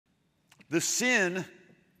The sin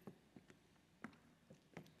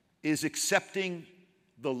is accepting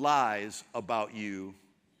the lies about you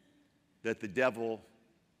that the devil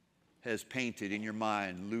has painted in your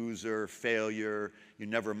mind. Loser, failure, you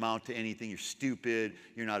never amount to anything, you're stupid,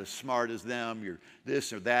 you're not as smart as them, you're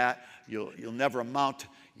this or that, you'll never amount,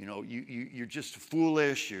 you're just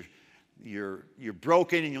foolish, you're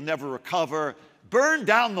broken and you'll never recover. Burn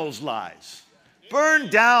down those lies. Burn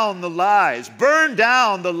down the lies. Burn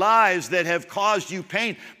down the lies that have caused you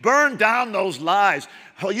pain. Burn down those lies.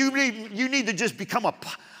 You need to just become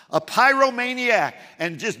a pyromaniac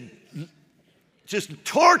and just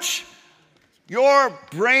torch your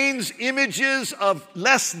brain's images of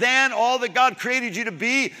less than all that God created you to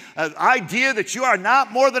be. An idea that you are not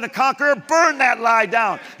more than a conqueror, burn that lie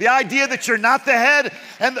down. The idea that you're not the head,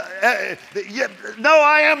 and no,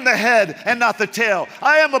 I am the head and not the tail.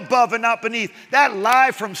 I am above and not beneath. That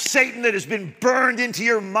lie from Satan that has been burned into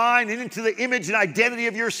your mind and into the image and identity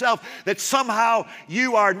of yourself, that somehow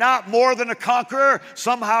you are not more than a conqueror,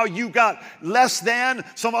 somehow you got less than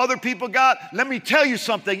some other people got. Let me tell you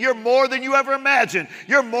something. You're more than you ever imagined.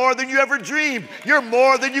 You're more than you ever dreamed. You're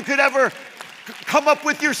more than you could ever come up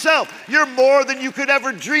with yourself. You're more than you could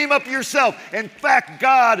ever dream up yourself. In fact,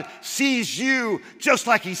 God sees you just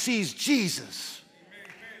like He sees Jesus.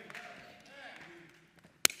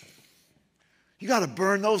 You got to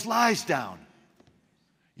burn those lies down.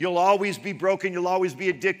 You'll always be broken. You'll always be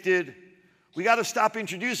addicted. We got to stop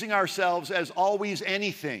introducing ourselves as always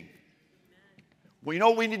anything. Well, you know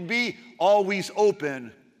what we need to be? Always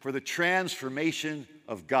open for the transformation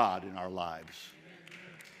of God in our lives.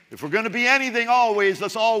 If we're going to be anything always,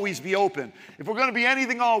 let's always be open. If we're going to be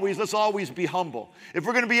anything always, let's always be humble. If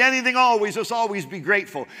we're going to be anything always, let's always be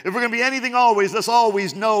grateful. If we're going to be anything always, let's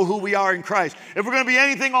always know who we are in Christ. If we're going to be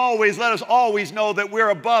anything always, let us always know that we're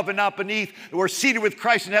above and not beneath, that we're seated with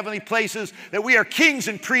Christ in heavenly places, that we are kings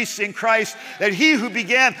and priests in Christ, that He who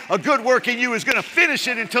began a good work in you is going to finish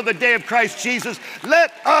it until the day of Christ Jesus.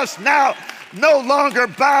 Let us now no longer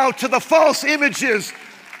bow to the false images.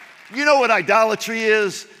 You know what idolatry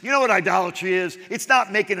is? You know what idolatry is? It's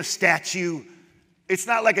not making a statue. It's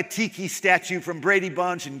not like a tiki statue from Brady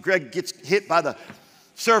Bunch and Greg gets hit by the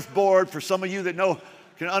surfboard, for some of you that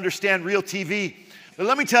can understand real TV. But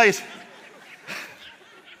let me tell you,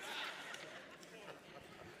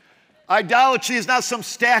 idolatry is not some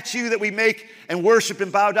statue that we make and worship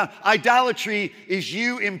and bow down. Idolatry is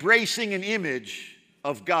you embracing an image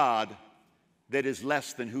of God that is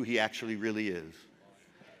less than who He actually really is.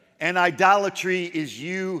 And idolatry is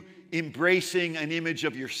you embracing an image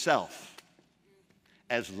of yourself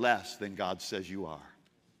as less than God says you are.